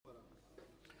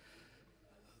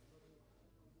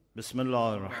بسم الله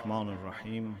الرحمن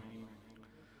الرحیم.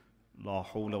 لا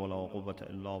حول ولا قوة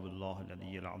الا بالله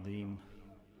العلی العظیم.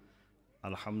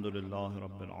 الحمد لله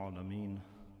رب العالمین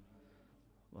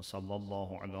و صلی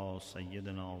الله علی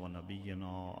سیدنا و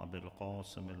نبینا ابی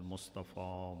القاسم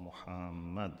المصطفى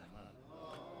محمد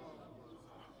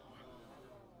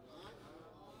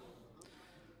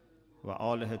و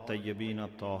آله الطیبین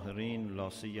الطاهرین، لا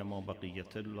سیما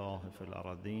بقیة الله فی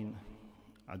الارضین،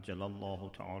 عجل الله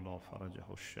تعالی فرجه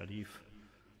الشریف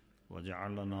و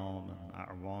جعلنا من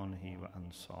اعوانه و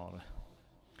انصاره.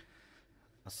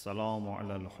 السلام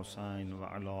علی الحسین و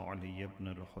علی علی ابن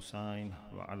الحسین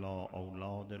و علی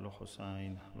اولاد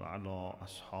الحسین و علی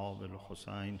اصحاب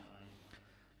الحسین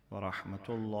و رحمت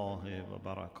الله و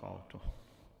برکاته.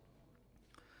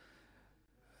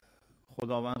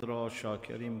 خداوند را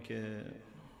شاکریم که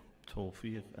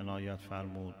توفیق عنایت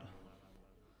فرمود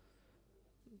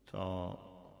تا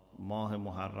ماه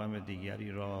محرم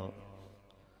دیگری را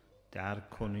درک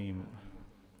کنیم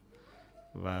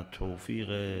و توفیق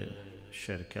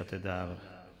شرکت در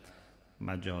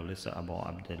مجالس ابا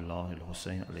عبدالله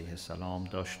الحسین علیه السلام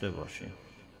داشته باشیم.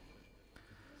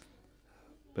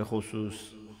 به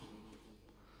خصوص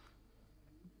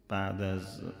بعد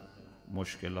از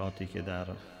مشکلاتی که در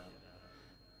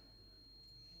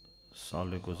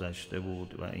سال گذشته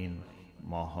بود و این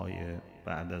ماه‌های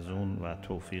بعد از اون و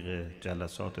توفیق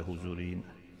جلسات حضوری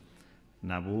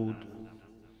نبود،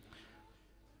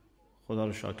 خدا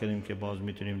رو شاکریم که باز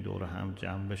میتونیم دور هم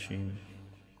جمع بشیم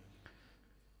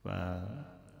و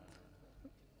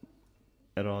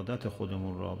ارادت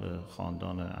خودمون را به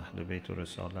خاندان اهل بیت و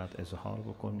رسالت اظهار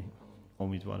بکنیم.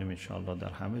 امیدواریم انشاءالله در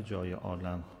همه جای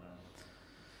عالم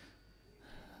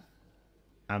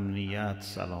امنیت،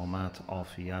 سلامت،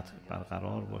 عافیت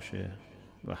برقرار باشه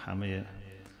و همه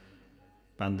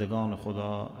بندگان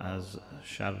خدا از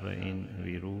شر این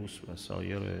ویروس و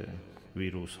سایر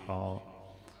ویروس ها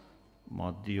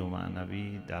مادی و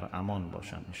معنوی در امان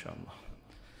باشن انشاءالله.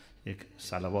 یک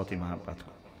صلواتی محبت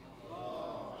کن.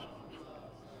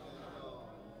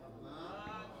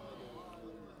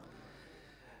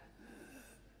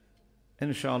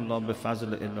 انشاءالله به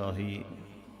فضل الهی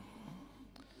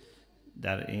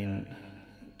در این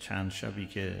چند شبی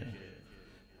که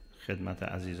خدمت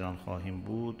عزیزان خواهیم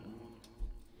بود،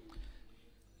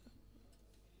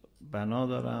 بنا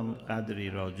دارم قدری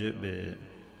راجع به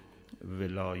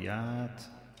ولایت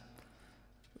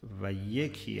و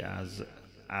یکی از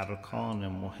ارکان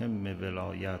مهم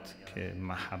ولایت که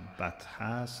محبت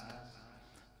هست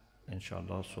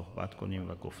انشاءالله صحبت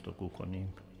کنیم و گفتگو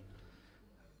کنیم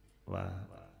و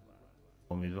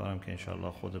امیدوارم که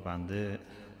انشاءالله خود بنده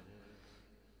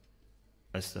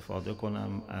استفاده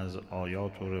کنم از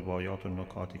آیات و روایات و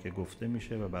نکاتی که گفته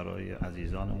میشه و برای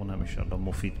عزیزانمون هم انشاءالله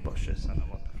مفید باشه.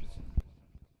 صلوات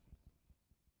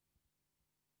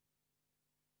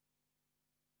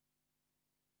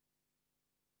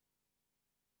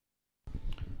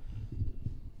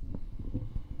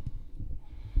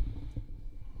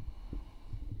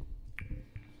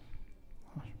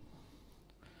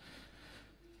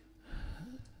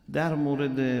در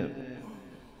مورد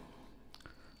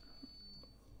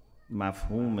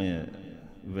مفهوم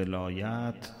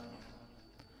ولایت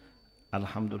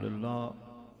الحمدلله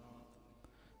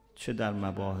چه در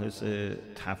مباحث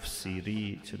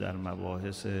تفسیری، چه در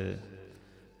مباحث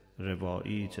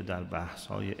روایی، چه در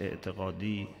بحث‌های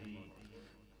اعتقادی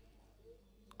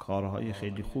کارهای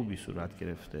خیلی خوبی صورت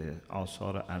گرفته،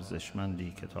 آثار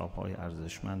ارزشمندی، کتاب‌های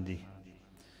ارزشمندی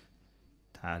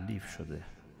تألیف شده.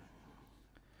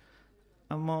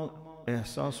 اما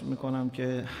احساس میکنم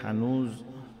که هنوز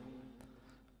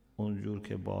اونجور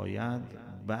که باید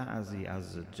بعضی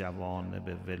از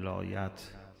جوانب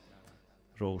ولایت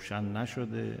روشن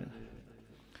نشده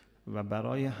و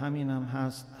برای همین هم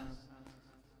هست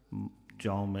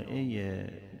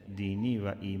جامعه دینی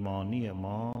و ایمانی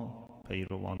ما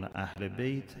پیروان اهل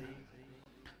بیت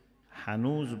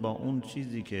هنوز با اون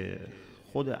چیزی که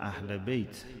خود اهل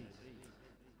بیت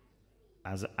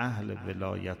از اهل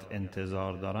ولایت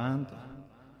انتظار دارند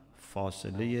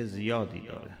فاصله زیادی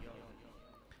داره.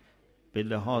 به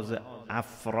لحاظ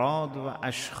افراد و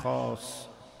اشخاص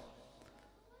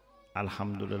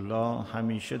الحمدلله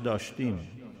همیشه داشتیم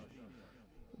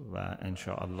و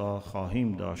انشاءالله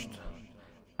خواهیم داشت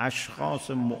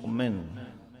اشخاص مؤمن،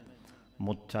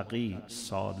 متقی،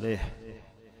 صالح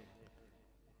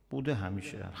بوده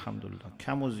همیشه الحمدلله،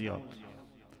 کم و زیاد.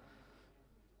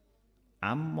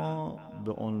 اما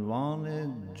به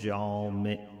عنوان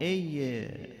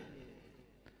جامعه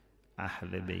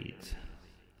اهل بیت،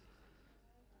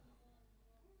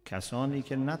 کسانی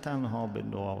که نه تنها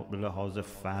به لحاظ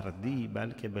فردی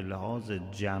بلکه به لحاظ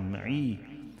جمعی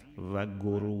و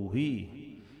گروهی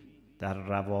در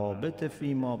روابط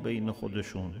فیما بین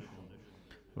خودشون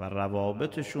و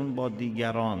روابطشون با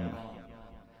دیگران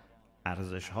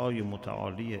ارزش‌های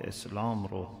متعالی اسلام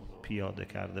رو پیاده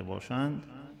کرده باشند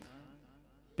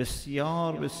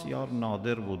بسیار بسیار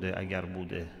نادر بوده، اگر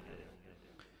بوده.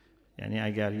 یعنی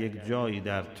اگر یک جایی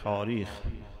در تاریخ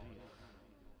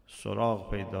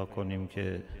سراغ پیدا کنیم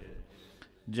که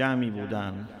جمعی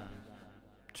بودن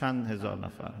چند هزار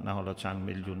نفر، نه حالا چند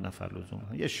میلیون نفر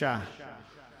لزوما، یه شهر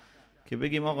که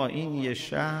بگیم آقا این یه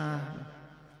شهر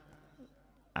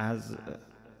از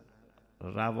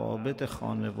روابط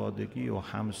خانوادگی و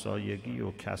همسایگی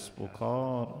و کسب و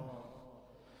کار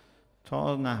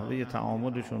تا نحوه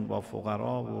تعاملشون با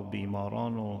فقرا و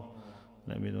بیماران و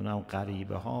نمیدونم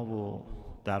غریبه ها و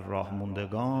در راه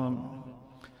موندگان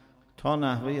تا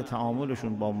نحوه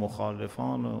تعاملشون با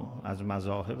مخالفان و از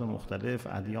مذاهب مختلف،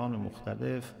 ادیان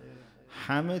مختلف،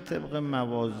 همه طبق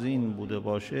موازین بوده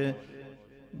باشه،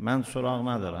 من سراغ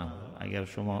ندارم. اگر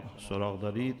شما سراغ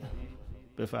دارید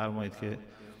بفرمایید که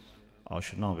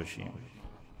آشنا بشیم.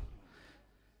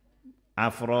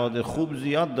 افراد خوب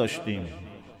زیاد داشتیم،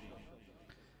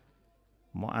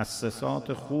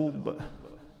 مؤسسات خوب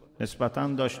نسبتاً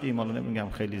داشتیم، حالا نمیگم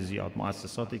خیلی زیاد،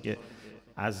 مؤسساتی که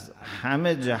از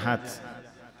همه جهت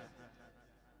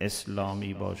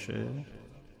اسلامی باشه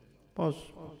باز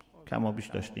کم و بیش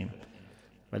داشتیم،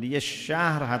 ولی یه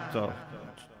شهر حتی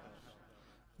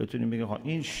بتونیم بگیم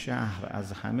این شهر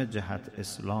از همه جهت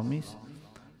اسلامی است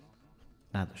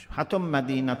نداشتیم. حتی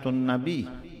مدینه النبی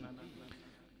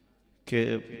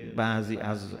که بعضی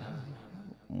از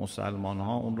مسلمان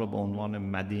ها اون رو به عنوان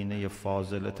مدینه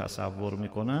فاضله تصور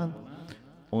میکنند،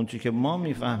 اون چی که ما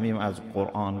میفهمیم از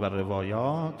قرآن و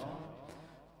روایات،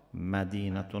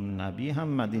 مدینه النبی هم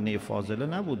مدینه فاضله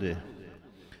نبوده.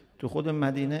 تو خود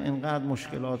مدینه انقدر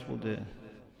مشکلات بوده،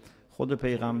 خود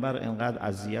پیغمبر انقدر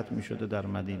اذیت میشده در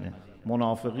مدینه،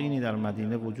 منافقینی در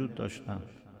مدینه وجود داشتن،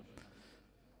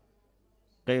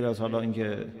 غیر از حالا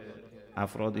اینکه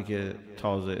افرادی که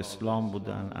تازه اسلام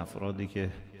بودن، افرادی که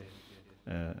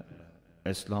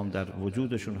اسلام در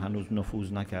وجودشون هنوز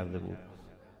نفوذ نکرده بود،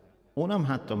 اونم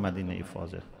حتی مدینه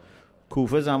فاضل.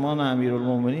 کوفه زمان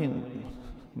امیرالمومنین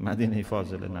مدینه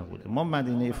فاضله نبوده. ما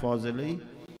مدینه فاضله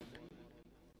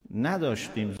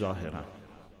نداشتیم ظاهرا،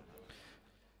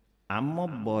 اما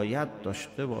باید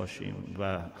داشته باشیم.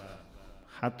 و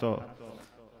حتی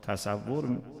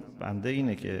تصور بنده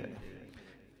اینه که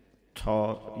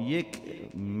تا یک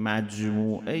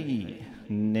مجموعه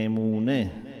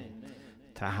نمونه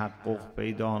تحقق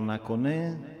پیدا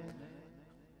نکنه،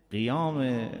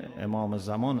 قیام امام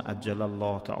زمان عجل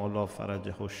الله تعالی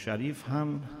فرجه الشریف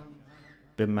هم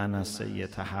به منصه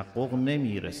تحقق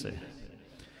نمیرسه.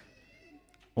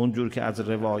 اونجور که از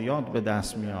روایات به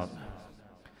دست میاد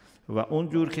و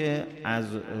اونجور که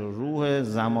از روح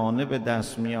زمانه به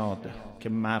دست میاد که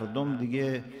مردم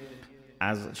دیگه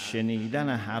از شنیدن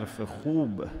حرف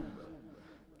خوب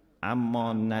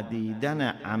اما ندیدن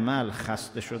عمل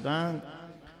خسته شدند،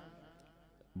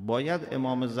 باید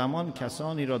امام زمان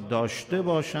کسانی را داشته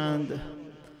باشند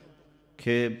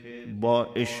که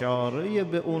با اشاره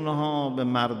به اونها به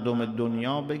مردم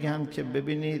دنیا بگن که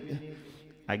ببینید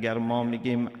اگر ما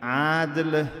میگیم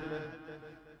عدل،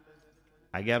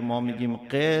 اگر ما میگیم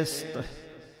قسط،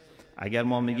 اگر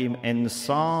ما میگیم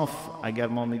انصاف، اگر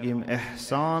ما میگیم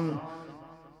احسان،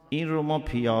 این رو ما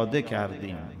پیاده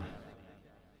کردیم.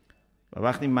 و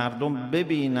وقتی مردم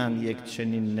ببینن یک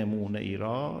چنین نمونه ای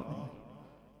را،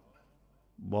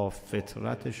 با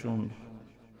فطرتشون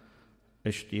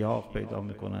اشتیاق پیدا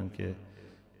میکنن که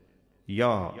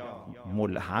یا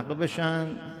ملحق بشن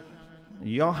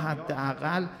یا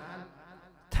حداقل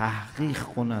تحقیق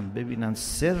کنن، ببینن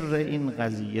سر این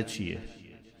قضیه چیه.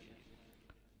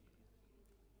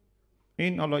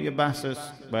 این حالا یه بحث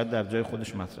باید در جای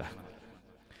خودش مطرح کنم.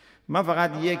 من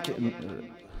فقط یک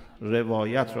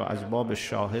روایت رو از باب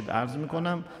شاهد عرض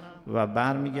میکنم و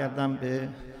برمیگردم به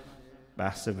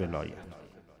بحث ولایت.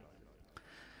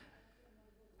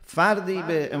 فردی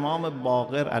به امام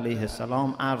باقر علیه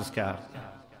السلام عرض کرد،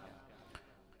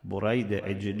 برید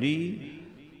عجلی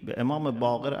به امام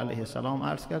باقر علیه السلام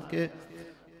عرض کرد که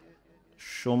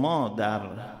شما در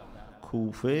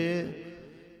کوفه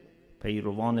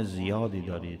پیروان زیادی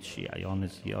دارید، شیعیان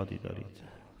زیادی دارید،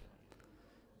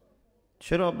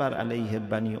 چرا بر علیه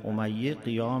بنی امیه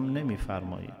قیام نمی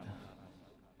فرمایید؟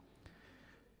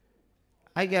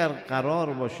 اگر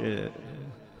قرار باشه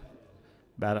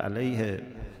بر علیه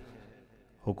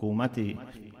حکومتی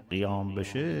قیام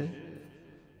بشه،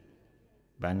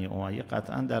 بنی امیه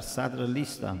قطعا در صدر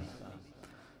لیستن،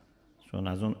 چون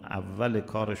از اون اول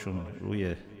کارشون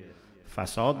روی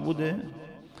فساد بوده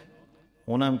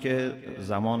اونم که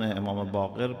زمان امام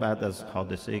باقر بعد از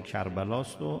حادثه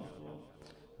کربلاست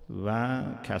و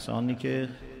کسانی که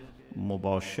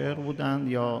مباشر بودند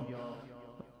یا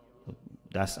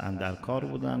دست اندرکار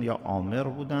بودند یا آمر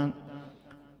بودند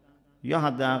یا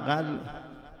حداقل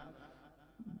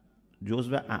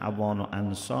جزو اعوان و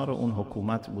انصار اون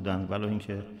حکومت بودند، ولو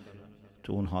اینکه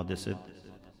تو اون حادثه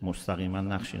مستقیما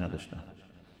نقشی نداشتن.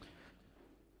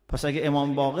 پس اگه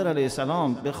امام باقر علیه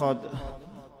السلام بخواد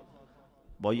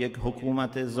با یک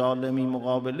حکومت ظالمی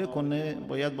مقابله کنه،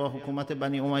 باید با حکومت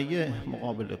بنی امیه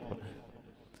مقابله کنه.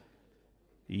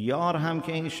 یار هم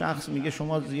که این شخص میگه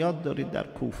شما زیاد دارید در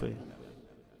کوفه،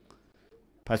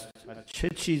 پس چه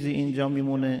چیزی اینجا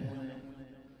میمونه؟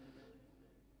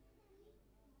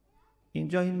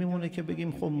 اینجا این میمونه که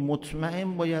بگیم خب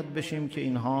مطمئن باید بشیم که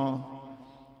اینها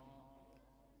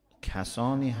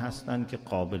کسانی هستند که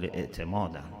قابل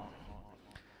اعتمادن.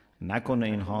 نکنه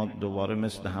اینها دوباره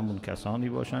مثل همون کسانی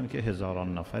باشن که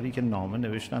هزاران نفری که نامه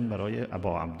نوشتن برای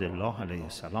ابا عبدالله علیه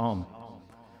السلام.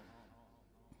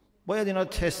 باید اینا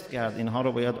تست کرد، اینها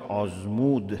رو باید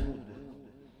آزمود.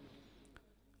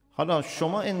 حالا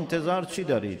شما انتظار چی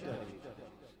دارید؟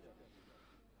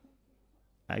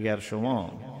 اگر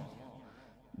شما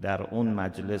در اون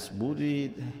مجلس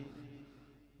بودید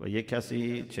و یک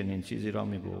کسی چنین چیزی را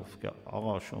میگفت که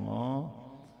آقا شما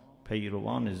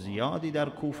پیروان زیادی در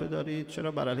کوفه دارید،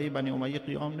 چرا بر علیه بنی امیه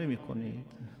قیام نمی کنید؟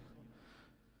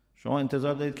 شما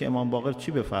انتظار دارید که امام باقر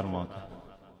چی بفرماد؟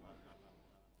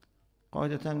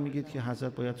 قاعدتا میگید که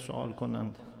حضرت باید سوال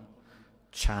کنند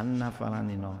چند نفرن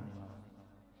اینا،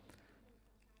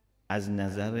 از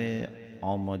نظر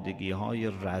آمادگی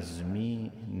های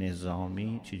رزمی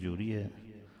نظامی چجوریه،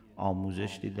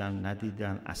 آموزش دیدن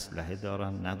ندیدن، اسلحه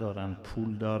دارن ندارن،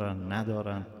 پول دارن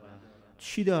ندارن،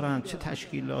 چی دارن، چه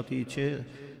تشکیلاتی، چه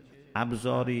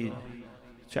ابزاری،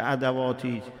 چه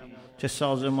ادواتی، چه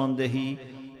سازماندهی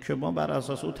که ما بر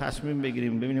اساس او تصمیم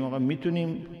بگیریم ببینیم آقا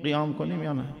میتونیم قیام کنیم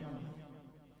یا نه.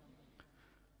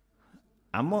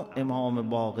 اما امام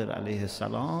باقر علیه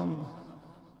السلام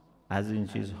از این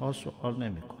چیزها سوال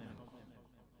نمیکنه.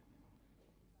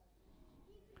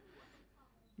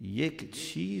 یک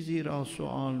چیزی را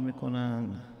سوال میکنن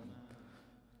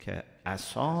که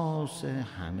اساس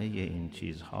همه این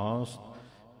چیزهاست،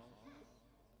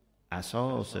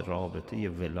 اساس رابطه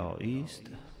ولایی است،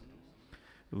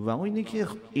 و اون اینه که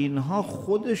اینها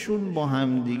خودشون با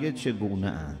همدیگه چگونه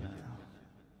اند.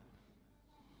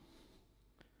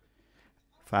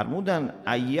 فرمودن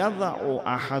ایضع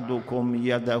احدکم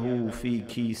یده فی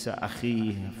کیس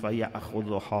اخیه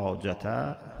فیأخذ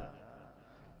حاجته.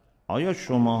 آیا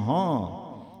شماها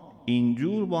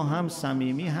اینجور با هم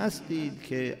صمیمی هستید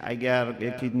که اگر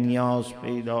یکی نیاز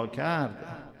پیدا کرد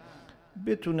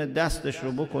بتونه دستش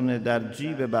رو بکنه در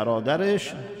جیب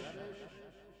برادرش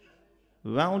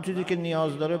و اون چیزی که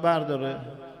نیاز داره برداره؟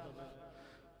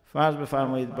 فرض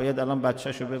بفرمایید باید الان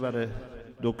بچه‌شو ببره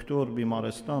دکتر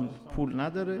بیمارستان، پول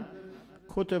نداره،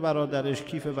 کت برادرش،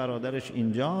 کیف برادرش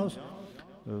اینجاست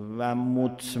و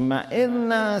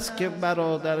مطمئن است که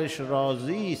برادرش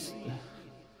راضی است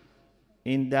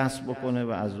این دست بکنه و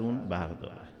از اون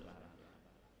برداره.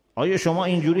 آیا شما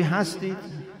اینجوری هستید؟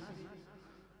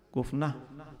 گفت نه.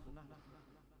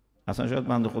 اصلا شاید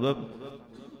بنده خدا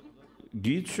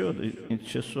گیج شد، این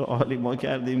چه سوالی ما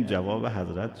کردیم، جواب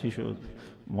حضرت چی شد؟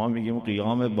 ما میگیم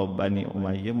قیام با بنی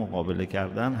امیه مقابله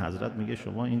کردن، حضرت میگه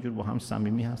شما اینجور با هم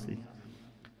صمیمی هستید.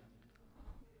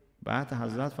 بعد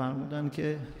حضرت فرمودن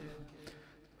که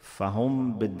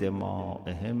فهم به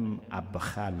دمائهم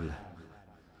ابخل.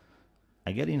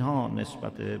 اگر اینها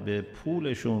نسبت به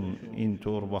پولشون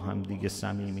اینطور با هم دیگه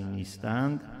صمیمی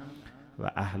نیستند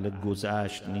و اهل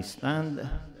گذشت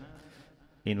نیستند،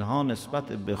 اینها نسبت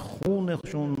به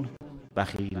خونشون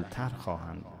بخیلتر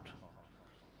خواهند بود.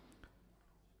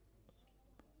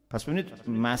 پس ببینید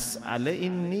مسئله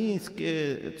این نیست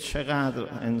که چقدر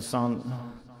انسان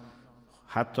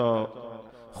حتی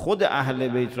خود اهل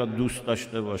بیت را دوست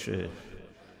داشته باشه،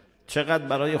 چقدر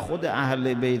برای خود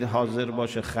اهل بیت حاضر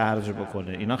باشه خرج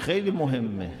بکنه، اینا خیلی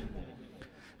مهمه.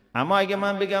 اما اگه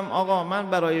من بگم آقا من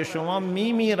برای شما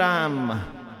میمیرم،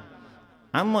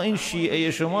 اما این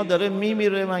شیعه شما داره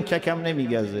میمیره من ککم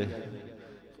نمیگزه،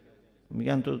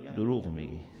 میگن تو دروغ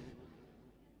میگی.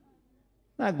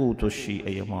 نگو تو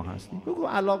شیعه ما هستی، بگو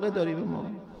علاقه داری به ما.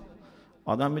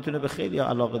 آدم میتونه به خیلی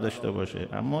علاقه داشته باشه،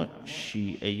 اما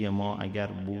شیعه ما اگر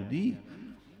بودی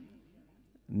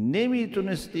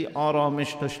نمیتونستی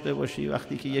آرامش داشته باشی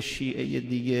وقتی که یه شیعه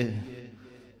دیگه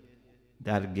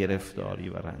در گرفتاری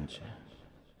و رنجه.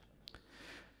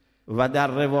 و در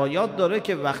روایات داره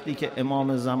که وقتی که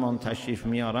امام زمان تشریف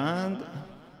میارند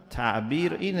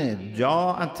تعبیر اینه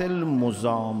جاءت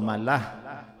المزامله.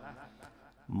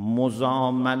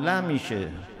 مزامله میشه.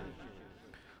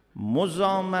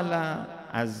 مزامله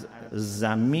از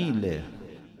زمیل.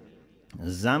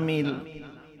 زمیل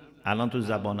الان تو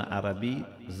زبان عربی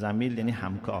زمیل یعنی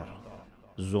همکار،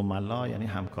 زملا یعنی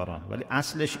همکاران، ولی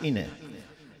اصلش اینه.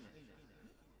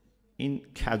 این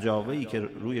کجاوه‌ای که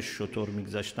روی شتر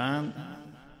میگذاشتن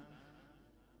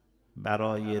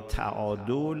برای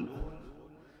تعادل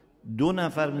 2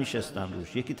 نفر میشستن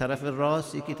روش، یکی طرف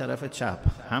راست یکی طرف چپ،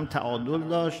 هم تعادل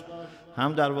داشت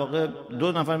هم در واقع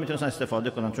 2 نفر میتونستن استفاده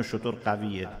کنن چون شتر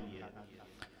قویه.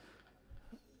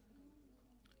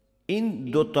 این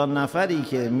 2 نفری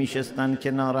که میشستن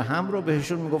کنار هم رو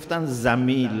بهشون میگفتن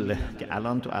زمیل، که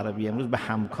الان تو عربی امروز به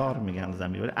همکار میگن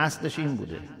زمیل، ولی اصلش این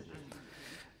بوده.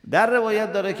 در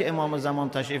روایت داره که امام زمان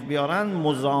تشریف بیارن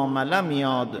مزامله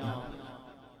میاد،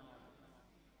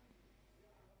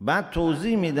 بعد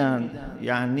توضیح میدن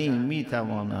یعنی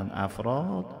میتوانند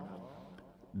افراد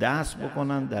دست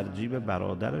بکنن در جیب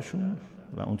برادرشون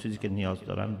و اون چیزی که نیاز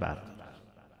دارن بردارن.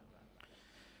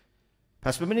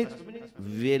 پس ببینید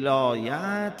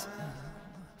ولایت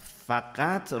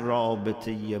فقط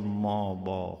رابطه ما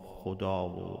با خدا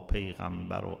و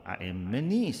پیغمبر و ائمه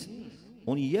نیست،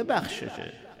 اون یه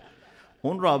بخششه.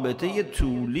 اون رابطه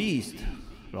طولی است،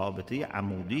 رابطه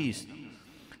عمودی است،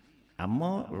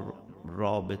 اما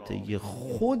رابطه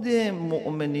خود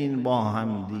مؤمنین با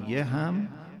هم دیگه هم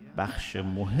بخش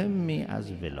مهمی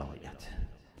از ولایت.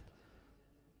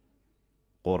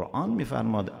 قرآن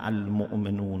میفرماد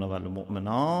المؤمنون و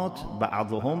المؤمنات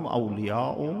بعضهم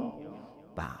اولیاء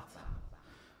بعض.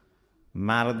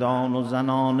 مردان و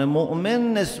زنان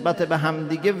مؤمن نسبت به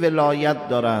همدیگه ولایت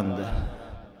دارند.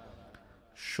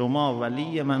 شما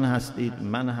ولی من هستید،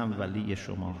 من هم ولی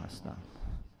شما هستم.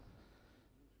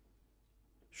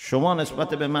 شما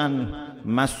نسبت به من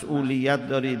مسئولیت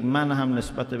دارید، من هم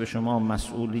نسبت به شما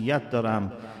مسئولیت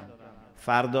دارم.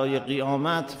 فردای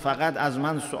قیامت فقط از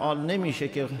من سوال نمیشه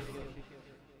که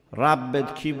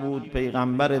ربت کی بود،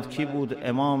 پیغمبرت کی بود،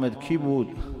 امامت کی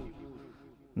بود،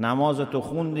 نمازتو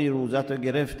خوندی، روزتو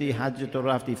گرفتی، حجتو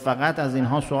رفتی. فقط از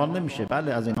اینها سوال نمیشه.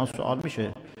 بله از اینها سوال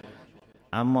میشه،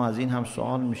 اما از این هم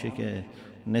سوال میشه که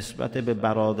نسبت به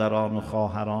برادران و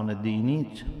خواهران دینی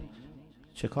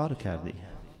چه کار کردی؟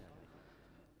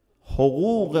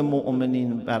 حقوق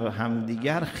مؤمنین بر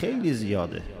همدیگر خیلی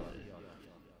زیاده.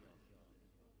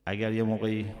 اگر یه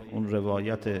موقعی اون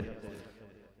روایت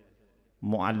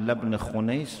معل بن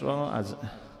خنیس را از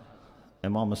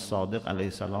امام صادق علیه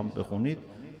السلام بخونید،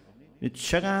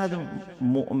 چقدر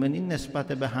مؤمنین نسبت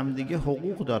به همدیگه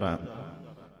حقوق دارن.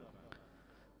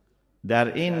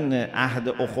 در این عهد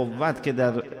اخوت که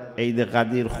در عید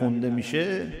قدیر خونده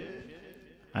میشه،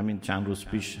 همین چند روز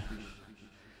پیش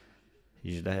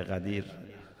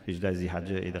 18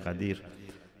 ذی‌حجه عید قدیر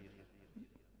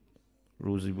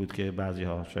روزی بود که بعضی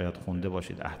ها شاید خونده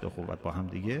باشید عهد اخوت با هم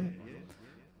دیگه.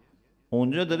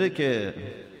 اونجا داره که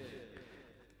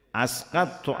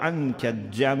اسقطت عنک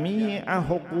جمیع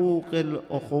حقوق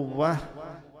الاخوه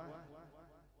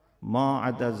ما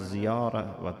عدا الزیاره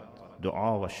و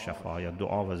دعا و شفا، یا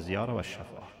دعا و زیاره و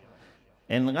شفا.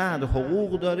 انقدر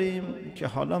حقوق داریم که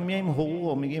حالا میایم حقوق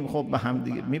رو میگیم خب به هم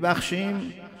دیگه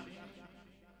میبخشیم،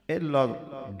 الا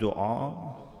دعا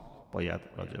باید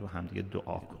راجع به هم دیگه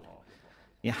دعا کنیم.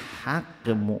 این حق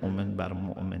مؤمن بر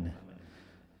مؤمنه.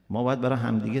 ما باید برای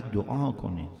همدیگه دعا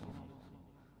کنیم.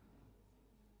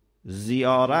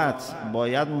 زیارت،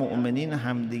 باید مؤمنین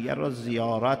همدیگه را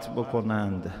زیارت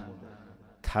بکنند.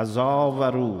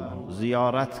 تزاورو،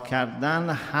 زیارت کردن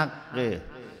حقه،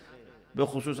 به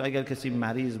خصوص اگر کسی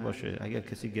مریض باشه، اگر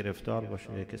کسی گرفتار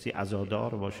باشه، کسی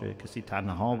عزادار باشه، کسی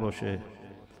تنها باشه.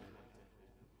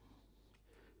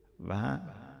 و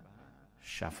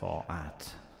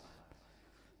شفاعت،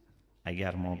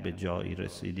 اگر ما به جایی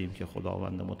رسیدیم که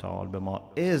خداوند متعال به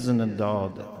ما اذن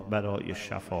داد برای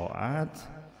شفاعت،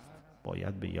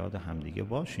 باید به یاد همدیگه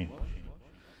باشیم.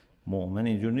 مؤمن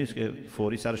اینجور نیست که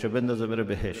فوری سرشو بندازه بره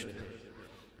بهشت.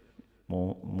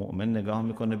 مؤمن نگاه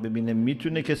میکنه ببینه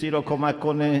میتونه کسی را کمک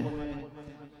کنه،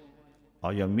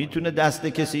 آیا میتونه دست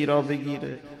کسی را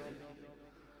بگیره.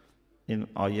 این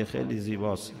آیه خیلی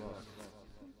زیباست.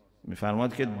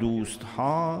 میفرماد که دوست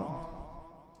ها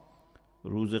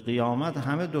روز قیامت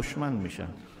همه دشمن میشن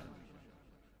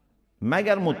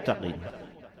مگر متقین.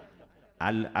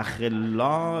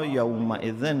 الاخلا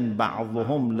یومئذ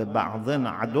بعضهم لبعض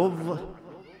عدو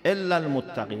الا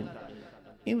المتقین.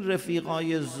 این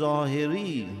رفیقای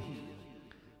ظاهری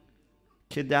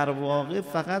که در واقع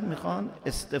فقط میخوان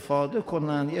استفاده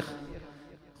کنن، یه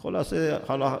خلاصه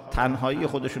حالا تنهایی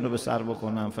خودشون رو به سر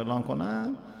بکنن، فلان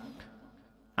کنن،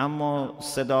 اما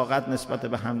صداقت نسبت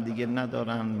به همدیگه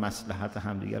ندارن، مصلحت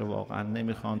همدیگه رو واقعا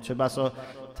نمیخوان. چه بسا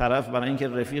طرف برای اینکه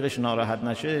رفیقش ناراحت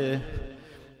نشه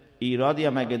ایرادی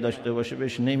هم اگه داشته باشه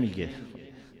بهش نمیگه،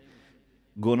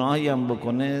 گناهی هم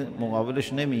بکنه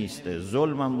مقابلش نمیسته،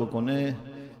 ظلم هم بکنه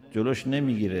جلوش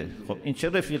نمیگیره. خب این چه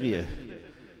رفیقیه؟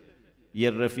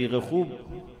 یه رفیق خوب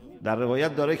در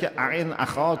روایت داره که اعن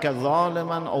اخاک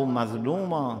ظالما او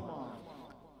مظلوما،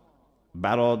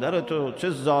 برادر تو چه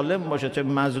ظالم باشه چه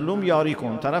مظلوم یاری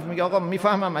کن. طرف میگه آقا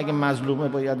میفهمم اگه مظلومه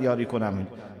باید یاری کنم،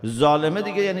 ظالمه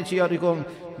دیگه یعنی چی یاری کن؟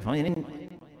 یعنی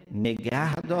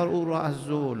نگه دار او را از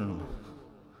ظلم.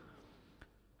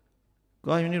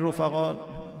 گاهی می‌بینی رفقا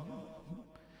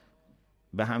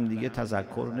به هم دیگه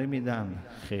تذکر نمیدن،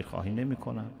 خیرخواهی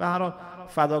نمیکنن، به هر حال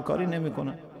فداکاری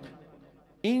نمیکنن.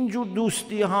 اینجور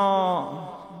دوستی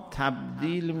ها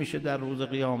تبدیل میشه در روز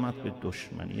قیامت به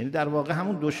دشمنی، یعنی در واقع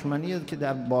همون دشمنی که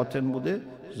در باطن بوده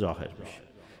ظاهر میشه.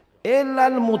 الا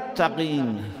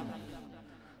المتقین،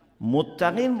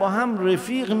 متقین با هم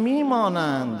رفیق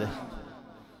میمانند.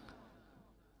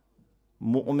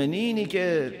 مؤمنینی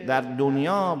که در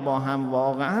دنیا با هم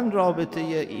واقعا رابطه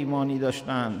ایمانی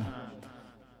داشتن،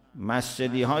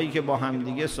 مسجدی هایی که با هم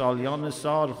دیگه سالیان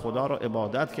سال خدا را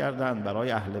عبادت کردن،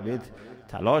 برای اهل بیت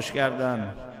تلاش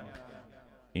کردن،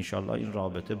 انشالله این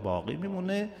رابطه باقی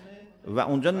میمونه و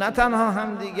اونجا نه تنها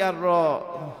همدیگر را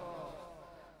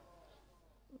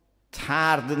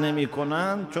طرد نمی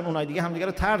کنن، چون اونای دیگه همدیگر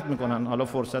رو طرد میکنن، حالا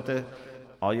فرصت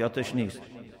آیاتش نیست.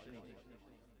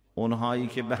 اونهایی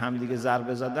که به همدیگه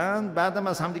ضربه زدن بعدم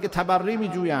از همدیگه تبری می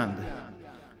جویند،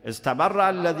 استبر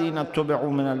الذین اتبعوا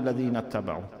من الذین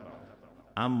اتبعوا.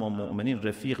 اما مؤمنین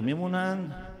رفیق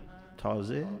میمونن،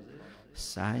 تازه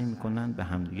سعی میکنن به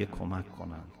همدیگه کمک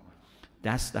کنن،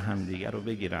 دست همدیگه رو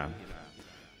بگیرن،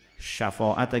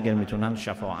 شفاعت اگر میتونن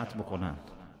شفاعت بکنن.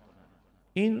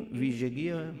 این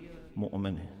ویژگی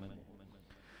مؤمنه.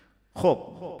 خب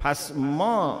پس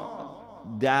ما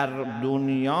در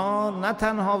دنیا نه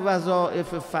تنها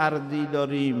وظایف فردی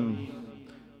داریم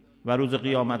و روز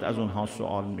قیامت از اونها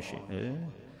سوال میشه،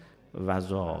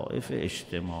 وظایف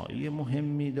اجتماعی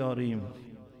مهمی داریم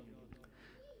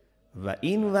و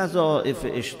این وظایف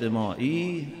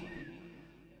اجتماعی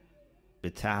به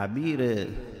تعبیر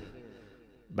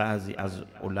بعضی از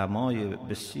علمای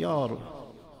بسیار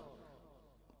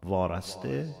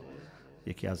وارسته،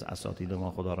 یکی از اساتید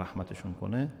ما خدا رحمتشون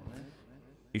کنه،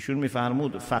 ایشون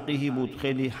میفرمود، فقیهی بود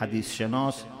خیلی حدیث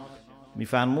شناس،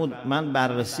 میفرمود من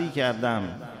بررسی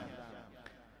کردم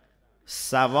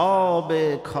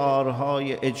ثواب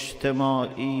کارهای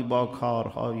اجتماعی با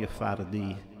کارهای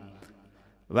فردی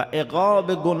و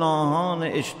عقاب گناهان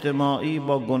اجتماعی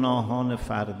با گناهان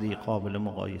فردی قابل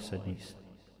مقایسه نیست.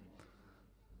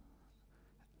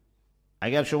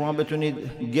 اگر شما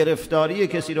بتونید گرفتاری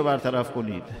کسی رو برطرف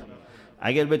کنید،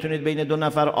 اگر بتونید بین دو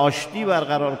نفر آشتی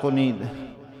برقرار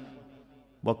کنید،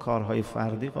 با کارهای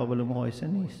فردی قابل مقایسه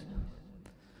نیست.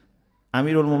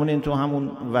 امیرالمومنین تو همون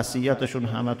وصیتشون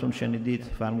همتون شنیدید،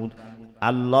 فرمود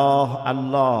الله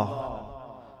الله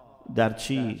در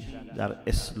چی؟ در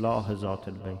اصلاح ذات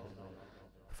البین.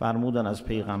 فرمودن از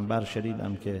پیغمبر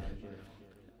شنیدم که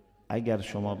اگر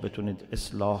شما بتونید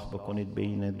اصلاح بکنید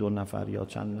بین دو نفر یا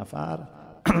چند نفر،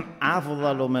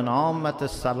 افضل من عامة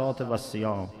الصلاة و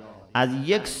الصیام، از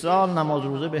 1 سال نماز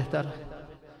روزه بهتر.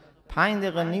 5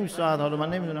 دقیقه نیم ساعت، حالا من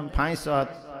نمیدونم 5 ساعت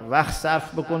وقت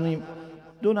صرف بکنیم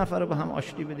 2 نفر رو به هم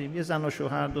آشتی بدیم، یه زن و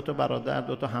شوهر، 2 تا برادر،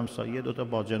 2 تا همسایه، 2 تا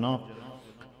باجناق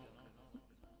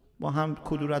با هم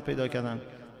کدورت پیدا کردن.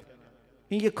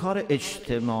 این یه کار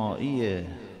اجتماعیه،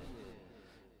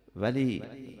 ولی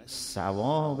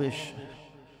ثوابش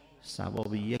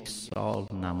ثواب 1 سال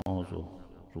نماز و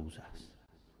روزه است.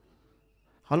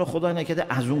 حالا خدا نکرده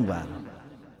از اون بر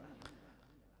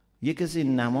یک کسی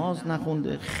نماز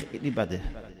نخونده خیلی بده،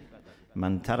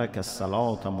 من ترک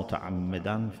الصلاة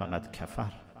متعمدا فقط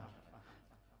کفر.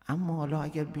 اما حالا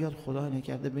اگر بیاد خدا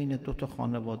نکرده بین 2 تا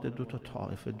خانواده 2 تا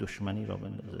طایفه دشمنی را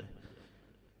بندازه،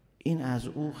 این از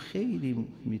او خیلی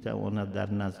میتواند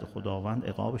در نزد خداوند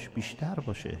عقابش بیشتر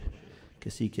باشه.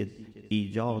 کسی که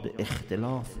ایجاد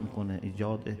اختلاف میکنه،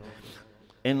 ایجاد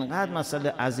انقدر مسئله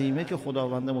عظیمه که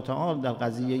خداوند متعال در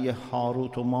قضیه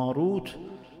هاروت و ماروت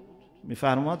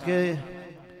میفرماد که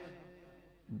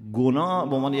گناه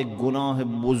به عنوان یک گناه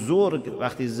بزرگ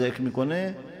وقتی ذکر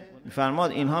میکنه،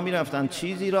 میفرماد اینها میرفتن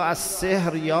چیزی را از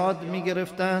سحر یاد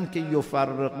میگرفتن که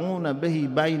یفرقون بهی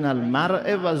بین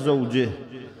المرء و زوجه،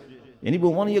 یعنی به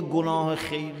عنوان یک گناه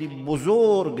خیلی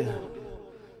بزرگ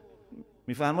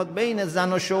میفرماد بین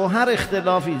زن و شوهر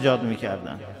اختلاف ایجاد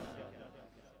میکردن،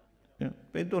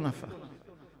 بین 2 نفر.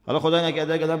 حالا خدای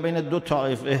نکرده اگر بین 2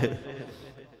 طایفه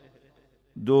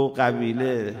دو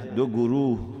قبیله، دو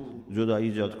گروه جدایی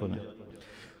ایجاد کنه.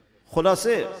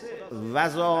 خلاصه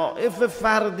وظایف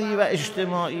فردی و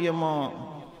اجتماعی ما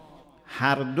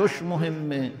هر دوش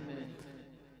مهمه،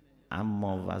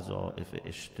 اما وظایف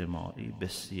اجتماعی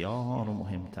بسیار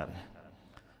مهمتره.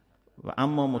 و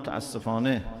اما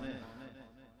متاسفانه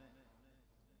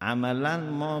عملا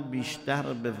ما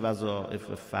بیشتر به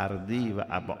وظایف فردی و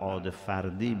ابعاد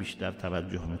فردی بیشتر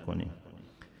توجه میکنیم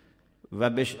و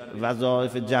به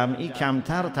وظایف جمعی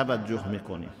کمتر توجه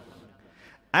میکنیم.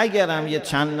 اگرم یه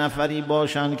چند نفری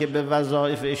باشن که به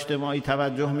وظایف اجتماعی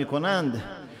توجه میکنند،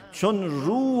 چون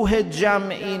روح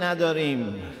جمعی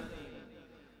نداریم،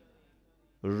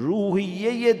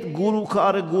 روحیه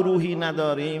کار گروهی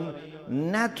نداریم،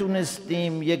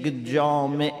 نتونستیم یک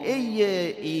جامعه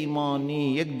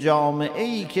ایمانی، یک جامعه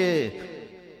ای که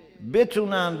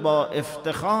بتونن با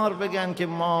افتخار بگن که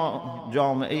ما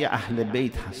جامعه اهل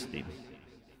بیت هستیم،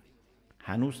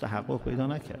 هنوز تحقق پیدا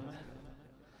نکرده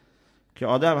که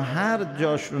آدم هر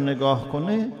جاش رو نگاه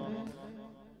کنه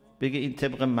بگه این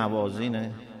طبق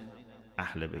موازین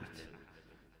اهل بیت.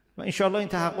 و انشاءالله این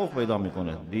تحقق پیدا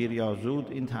میکنه، دیر یا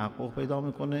زود این تحقق پیدا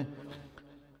میکنه.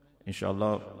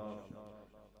 انشاءالله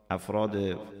افراد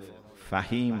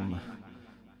فهیم،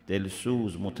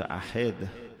 دلسوز، متعهد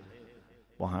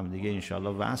با همدیگه انشاءالله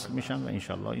وصل میشن و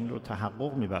انشاءالله این رو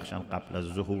تحقق میبخشن قبل از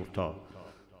ظهور، تا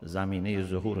زمینه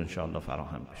ظهور انشاءالله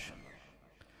فراهم بشه.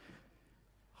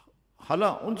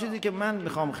 حالا اون چیزی که من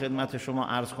میخوام خدمت شما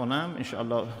عرض کنم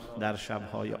انشاءالله در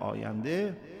شبهای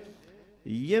آینده،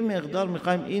 یه مقدار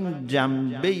میخوایم این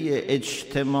جنبه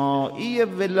اجتماعی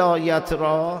ولایت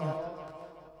را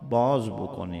باز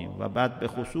بکنیم و بعد به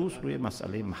خصوص روی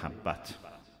مسئله محبت.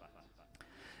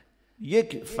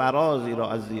 یک فرازی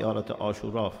را از زیارت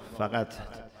عاشورا فقط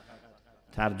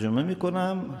ترجمه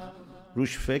میکنم،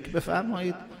 روش فکر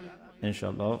بفرمایید،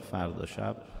 انشاءالله فردا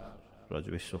شب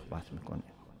راجبش صحبت میکنیم.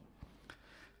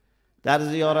 در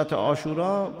زیارت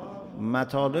عاشورا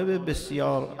مطالب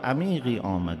بسیار عمیقی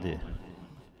آمده.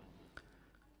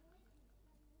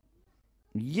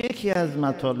 یکی از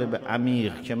مطالب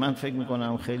عمیق که من فکر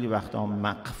میکنم خیلی وقتا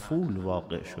مقفول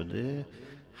واقع شده،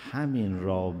 همین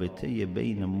رابطه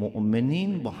بین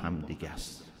مؤمنین با همدیگه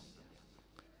است.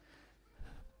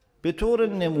 به طور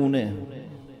نمونه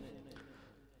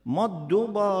ما 2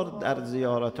 بار در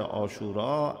زیارت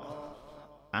عاشورا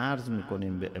عرض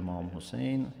میکنیم به امام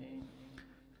حسین: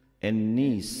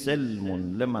 انی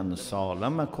سلم لمن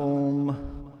سالمکم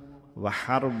و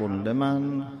حرب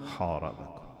لمن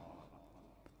حاربکم.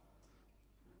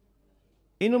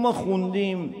 اینو ما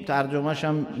خوندیم، ترجمهش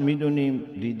هم میدونیم،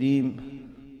 دیدیم،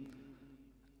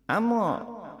 اما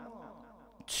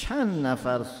چند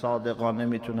نفر صادقانه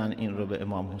میتونن این رو به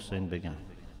امام حسین بگن؟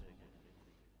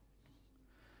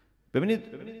 ببینید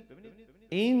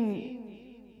این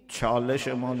چالش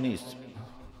ما نیست،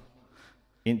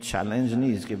 این چالش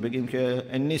نیست که بگیم که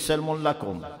انی سلم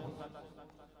لکم،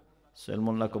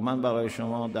 سلم لکم، من برای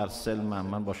شما در سلمم،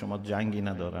 من با شما جنگی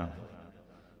ندارم.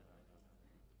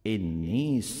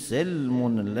 انی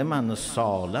سلم لمن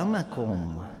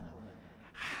سالمکم،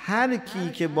 هر کی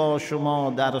که با شما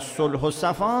در صلح و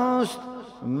صفاست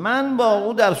من با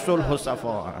او در صلح و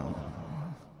صفاام،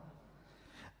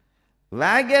 و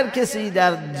اگر کسی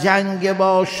در جنگ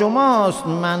با شماست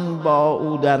من با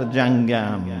او در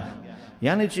جنگم.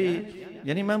 یعنی چی؟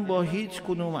 یعنی من با هیچ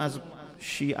کدوم از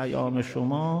شیعیان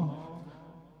شما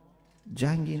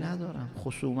جنگی ندارم،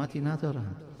 خصومتی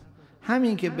ندارم.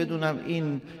 همین که بدونم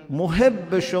این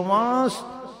محب شماست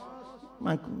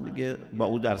من دیگه با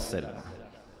او در صلحم.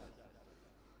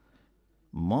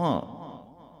 ما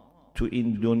تو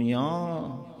این دنیا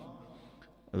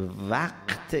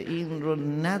وقت این رو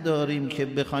نداریم که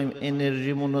بخوایم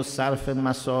انرژیمون رو صرف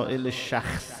مسائل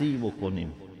شخصی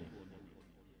بکنیم.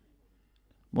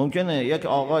 ممکنه یک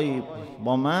آقایی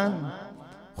با من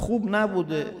خوب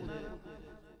نبوده،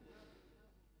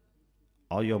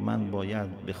 آیا من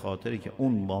باید به خاطری که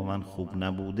اون با من خوب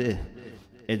نبوده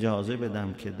اجازه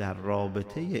بدم که در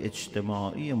رابطه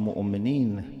اجتماعی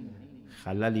مؤمنین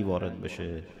خللی وارد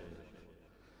بشه؟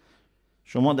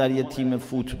 شما در یه تیم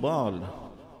فوتبال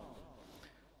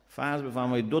فرض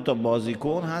بفرمایید 2 تا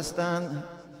بازیکن هستن،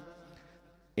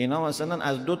 اینا مثلا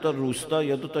از 2 تا روستا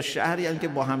یا 2 تا شهری هستن که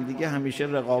با همدیگه همیشه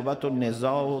رقابت و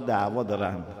نزاع و دعوا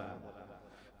دارن.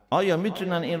 آیا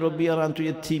میتونن این رو بیارن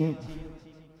توی تیم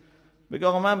بگه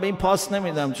آقا من به این پاس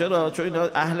نمیدم؟ چرا؟ چون اینا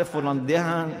اهل فلان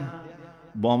دهن،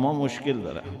 با ما مشکل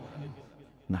دارن.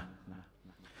 نه.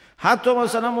 حتی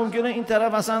مثلا ممکنه این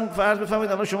طرف مثلا فرض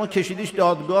بفرمایید الان شما کشیدیش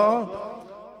دادگاه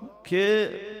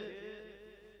که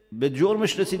به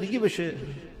جرمش رسیدگی بشه،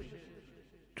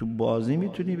 تو بازی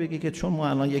میتونی بگی که چون ما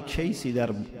الان یک کیسی در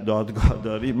دادگاه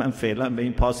داریم من فعلا به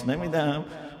این پاس نمیدم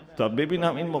تا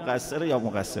ببینم این مقصره یا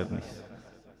مقصر نیست.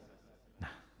 نه.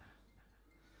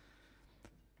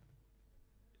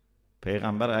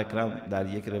 پیغمبر اکرم در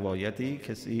یک روایتی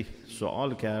کسی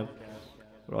سوال کرد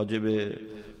راجع به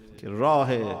که راه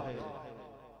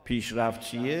پیشرفت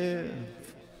چیه،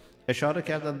 اشاره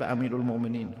کردن به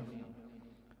امیرالمومنین.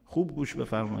 خوب گوش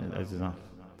بفرمایید عزیزان.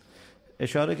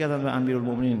 اشاره کردن به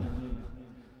امیرالمومنین،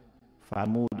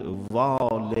 فرمود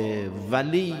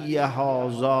ولی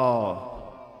هذا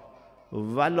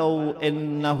ولو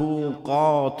انه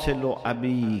قاتل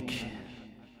ابیک.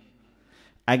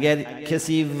 اگر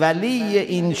کسی ولی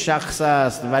این شخص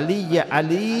است، ولی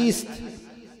علی است،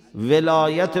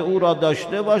 ولایت او را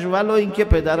داشته باش ولو اینکه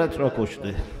پدرت را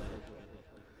کشته.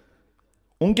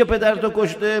 اون که پدرت رو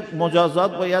کشته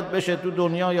مجازات باید بشه تو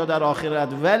دنیا یا در آخرت،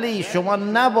 ولی شما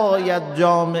نباید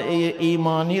جامعه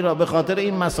ایمانی را به خاطر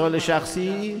این مسائل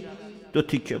شخصی دو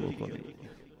تیکه بکنید.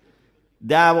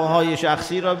 دعواهای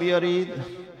شخصی را بیارید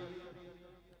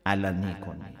علنی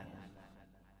کنید.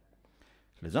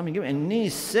 لذا میگیم انی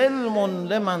سلم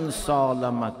لمن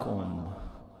سالمکم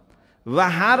و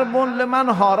حرب لمن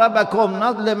حاربکم،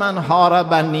 نه لمن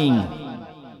حاربنی.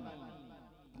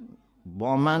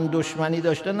 با من دشمنی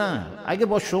داشته نه، اگه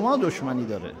با شما دشمنی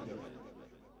داره.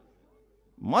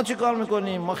 ما چی کار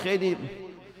میکنیم؟ ما خیلی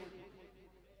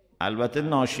البته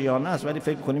ناشیانه است ولی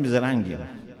فکر کنیم زرنگیم.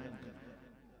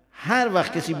 هر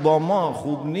وقت کسی با ما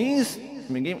خوب نیست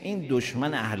میگیم این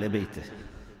دشمن اهل بیته،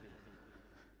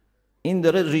 این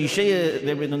داره ریشه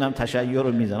نمیدونم تشیع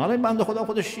رو میزنه. حالا این بنده خدا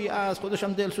خودش شیعه است، خودش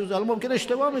هم دلسوزه، حالا ممکنه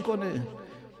اشتباه میکنه،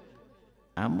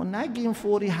 اما نگیم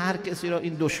فوری هر کسی را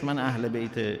این دشمن اهل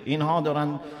بیته. اینها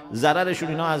دارن ضررشون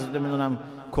اینا از نمیدونم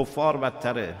کفار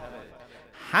بدتره.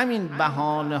 همین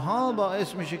بهانه ها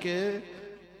باعث میشه که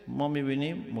ما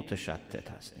میبینیم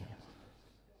متشتت هستیم،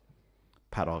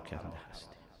 پراکنده هستیم.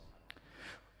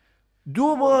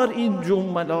 دو بار این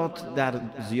جملات در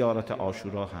زیارت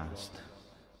عاشورا هست،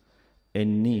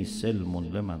 انی سلم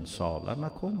لمن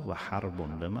سالمکم و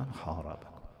حرب لمن حاربکم.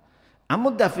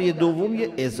 اما دفعه دوم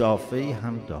یه اضافه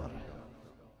هم داره،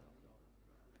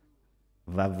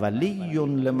 و ولی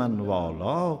لمن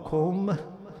والاکم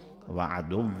و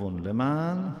عدو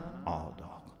لمن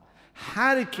عاداکم.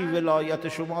 هر کی ولایت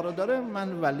شما رو داره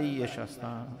من ولیش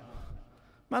هستم،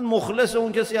 من مخلص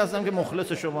اون کسی هستم که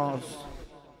مخلص شماست.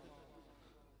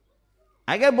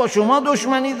 اگر با شما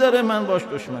دشمنی داره من باش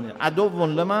دشمنی، عدو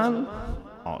لمن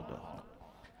عاداکم.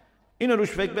 اینو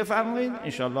روش فکر بفرمایید،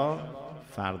 انشالله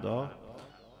فردا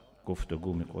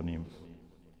گفتگو میکنیم.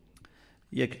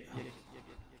 یک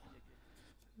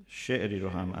شعری رو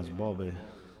هم از باب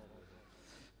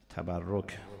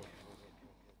تبرک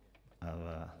و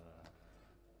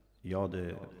یاد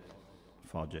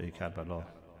فاجعه کربلا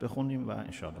بخونیم و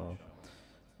انشاءالله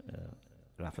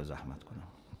رفع زحمت کنم.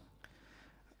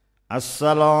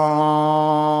 السلام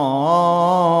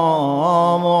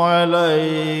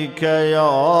علیک یا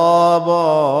ابا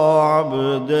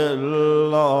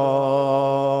عبدالله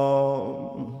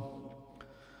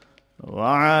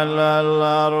وعلى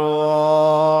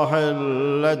الأرواح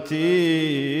التي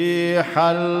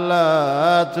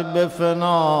حلت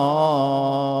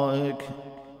بفنائك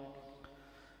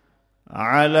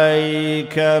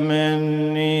عليك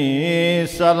مني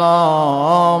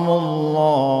سلام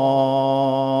الله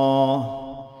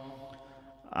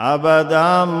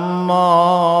أبدا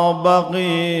ما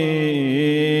بقيت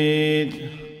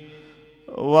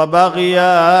وبقي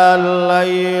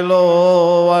الليل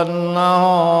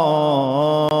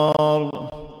والنهار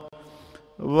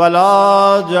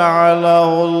ولا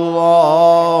جعله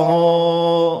الله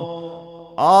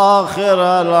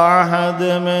آخر العهد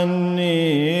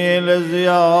مني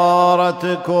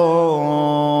لزيارتكم.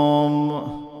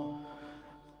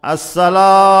 السلام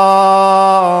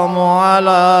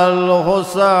على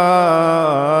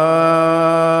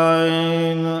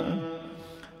الحسين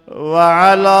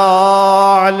وعلى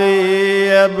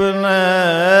علي بن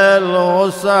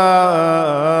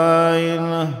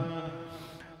الحسين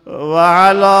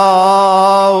وعلى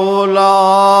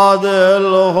أولاد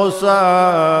الحسين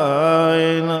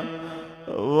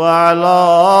وعلى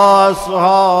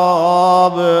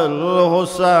أصحاب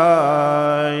الحسين.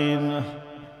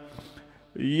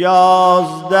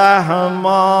 11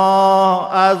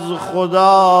 ماه از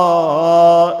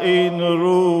خدا این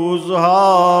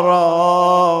روزها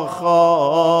را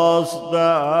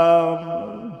خواستم،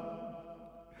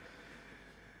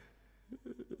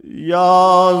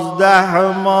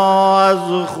 11 ماه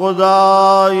از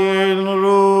خدا این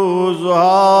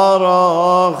روزها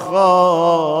را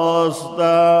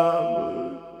خواستم.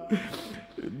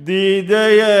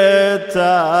 دیده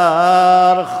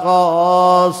تر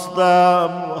خواستم،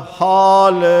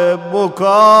 حال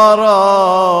بکا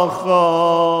را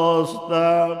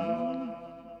خواستم،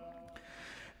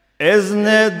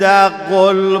 اذن دق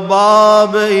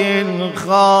الباب این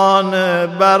خانه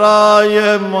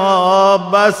برای ما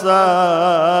بس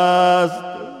است،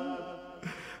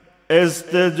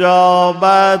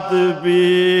 استجابت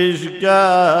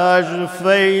پیشکش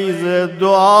فیض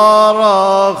دعا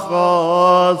را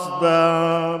خواستم.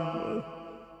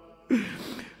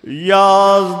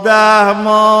 11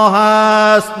 ماه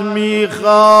است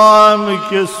میخوام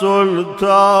که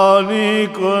سلطانی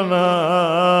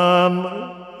کنم،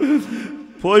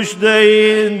 پشت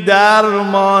این در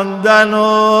ماندن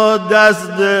و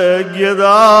دست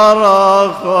گدا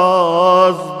را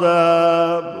خواستم.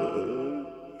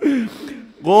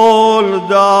 قول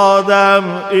دادم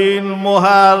این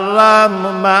محرم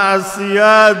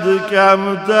معصیت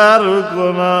کمتر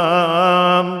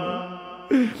کنم،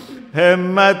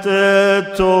 همت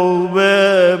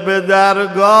توبه به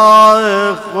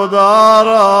درگاه خدا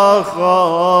را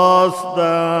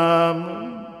خواستم.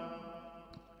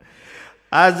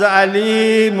 از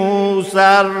علی موسی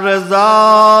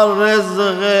رضا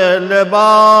رزق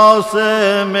لباس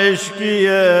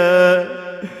مشکیه،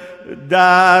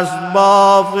 دست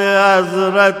باف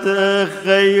حضرت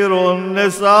خیر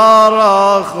النساء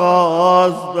را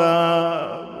خواستم.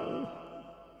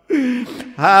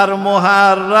 هر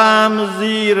محرم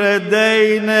زیر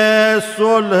دین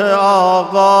صلح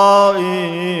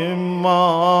آقاییم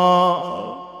ما،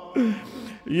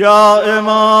 یا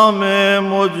امام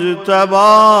مجتبی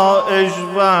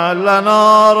اشفع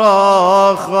لنا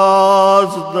را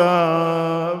خواستم.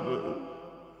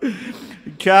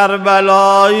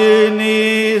 کربلایی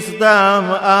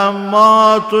نیستم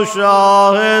اما تو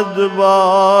شاهد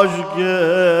باش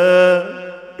که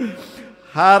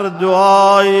هر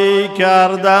دعایی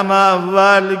کردم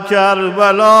اول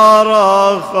کربلا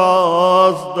را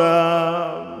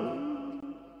خواستم.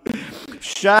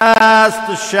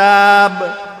 60 شب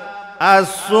از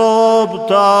صبح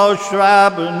تا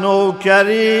شب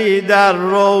نوکری در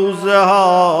روزه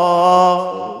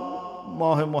ها،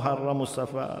 ماه محرم و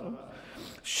صفر.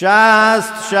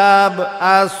 60 شب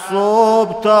از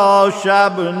صبح تا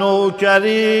شب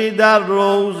نوکری در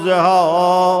روزه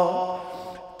ها،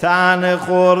 طعنه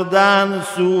خوردن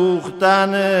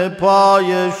سوختن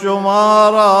پای شما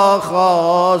را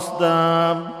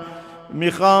خواستم.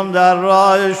 میخوام در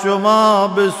راه شما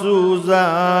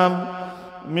بسوزم،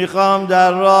 میخوام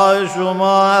در راه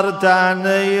شما هر طعنه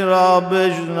ای را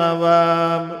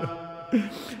بشنوم.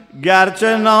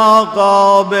 گرچه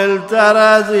ناقابل تر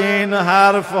از این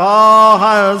حرف ها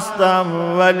هستم،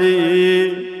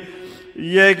 ولی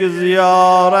یک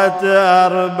زیارت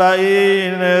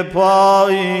 40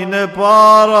 پایین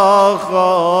پا را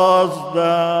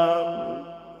خواستم.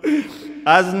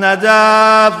 از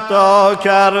نجف تا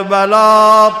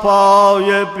کربلا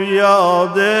پای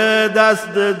پیاده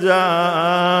دست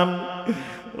جمع،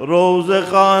 روزه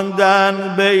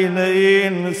خواندن بین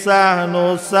این صحن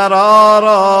و سرا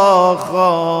را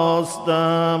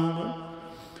خواستم.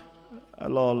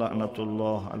 الا لعنت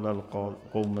الله علی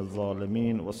القوم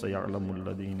الظالمین و سیعلم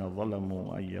الذین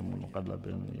ظلموا ای منقلب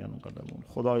ینقلبون.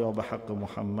 خدایا به حق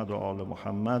محمد و آل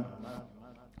محمد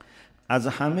از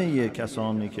همه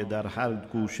کسانی که در هر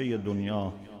گوشه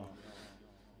دنیا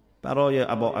برای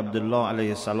ابا عبدالله علیه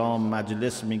السلام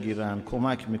مجلس میگیرن،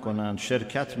 کمک میکنن،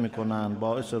 شرکت میکنن،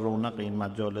 باعث رونق این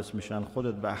مجالس میشن،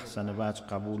 خودت به احسن وجه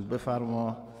قبول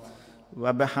بفرما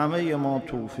و به همه ما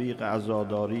توفیق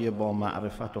عزاداری با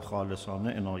معرفت و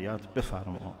خالصانه عنایت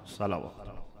بفرما. صلوات.